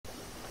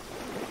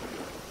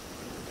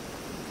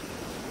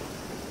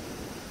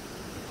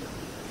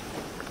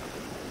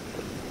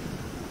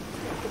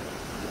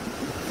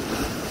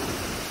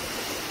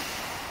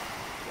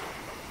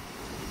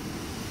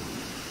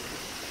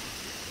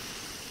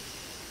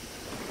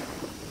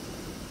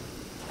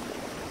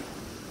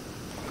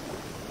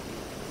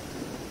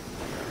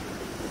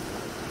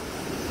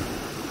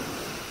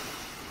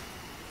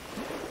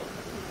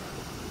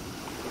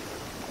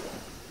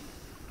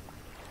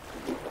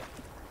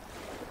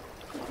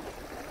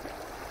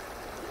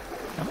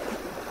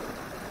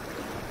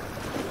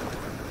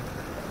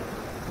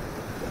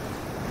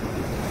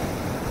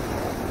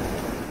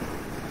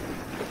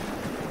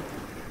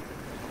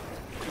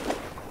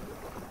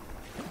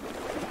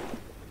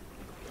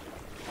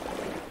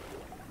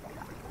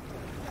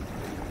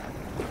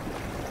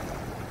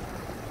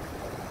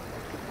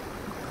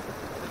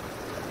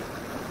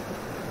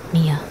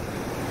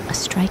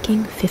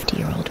striking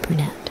 50-year-old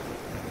brunette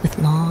with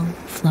long,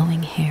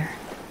 flowing hair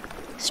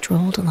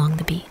strolled along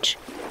the beach,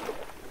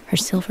 her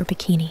silver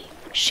bikini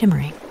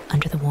shimmering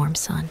under the warm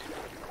sun.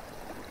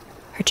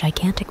 Her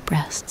gigantic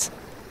breasts,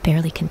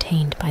 barely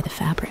contained by the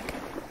fabric,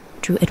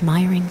 drew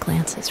admiring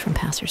glances from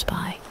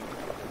passers-by.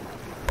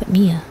 But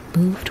Mia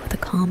moved with a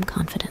calm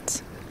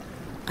confidence,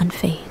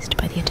 unfazed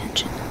by the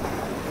attention.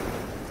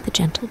 The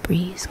gentle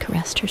breeze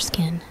caressed her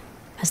skin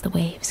as the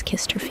waves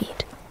kissed her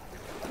feet,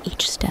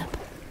 each step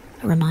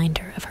a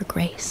reminder of her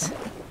grace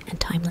and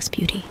timeless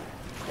beauty.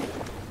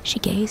 She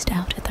gazed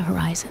out at the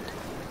horizon,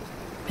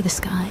 where the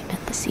sky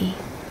met the sea,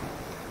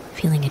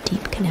 feeling a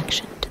deep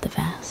connection to the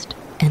vast,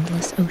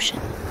 endless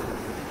ocean.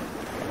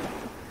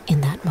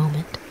 In that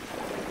moment,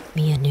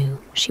 Mia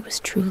knew she was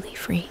truly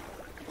free.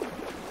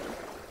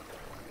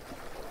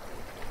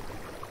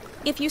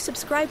 If you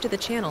subscribe to the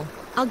channel,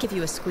 I'll give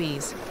you a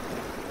squeeze.